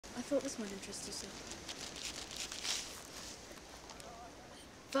I thought this might interest you, sir.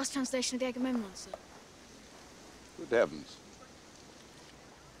 First translation of the Agamemnon, sir. Good heavens.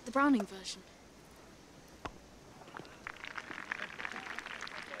 The Browning version.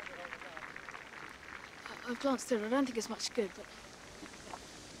 I've glanced through it. I don't think it's much good, but...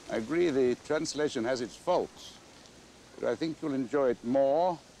 I agree the translation has its faults, but I think you'll enjoy it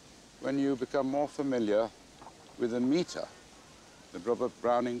more when you become more familiar with the meter that Robert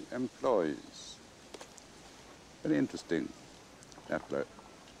Browning employs. Very interesting, Taplow.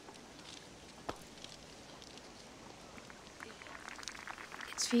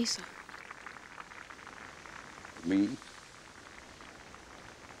 It's for you, sir. Me?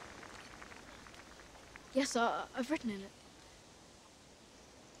 Yes, I've written in it.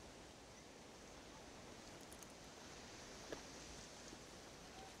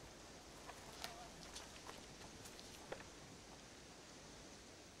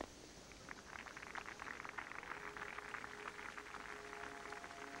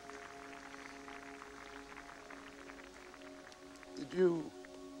 Did you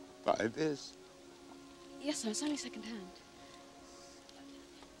buy this? Yes, sir. It's only second-hand.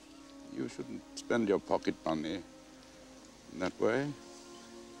 You shouldn't spend your pocket money in that way.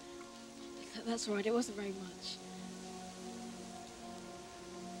 That's all right. It wasn't very much.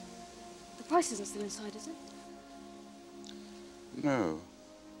 The price isn't still inside, is it? No.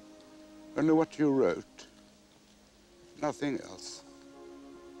 Only what you wrote. Nothing else.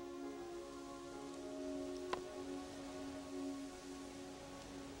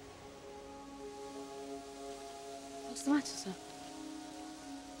 What's the matter, sir?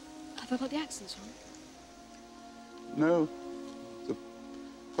 Have I got the accents wrong? No. The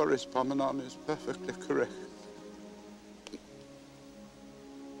Boris Pomenon is perfectly correct.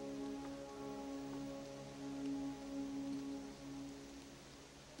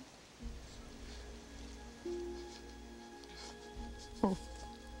 Oh.